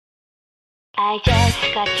I just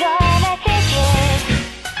got your messages.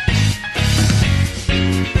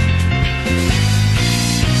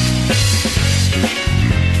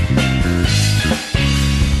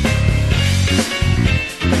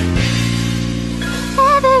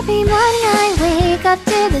 Every morning I wake up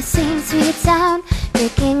to the same sweet sound,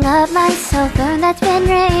 picking up my cell phone that's been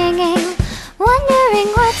ringing, wondering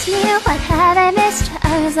what's new, what have I missed?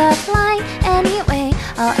 I was offline anyway,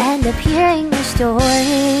 I'll end up hearing your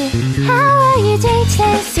story. How are you doing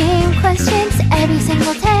today? Same questions every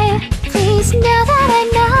single day. Please know that I'm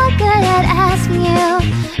not good at asking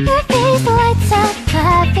you. Your face lights up,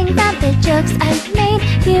 laughing about the jokes I've made.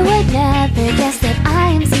 You would never guess that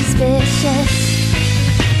I am suspicious.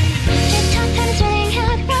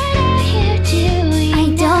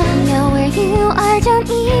 You are, don't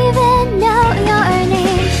even know your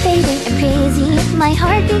name. Baby, I'm crazy, my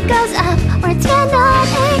heartbeat goes up. Words cannot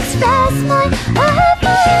express my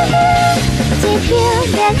heartbeat. Did you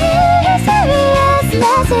get me serious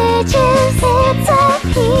messages? It's a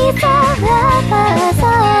piece of love us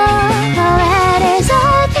all. The letters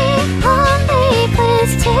are the only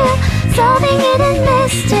clues to solving hidden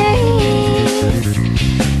mysteries.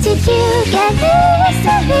 Did you get me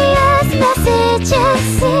serious messages?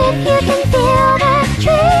 If you can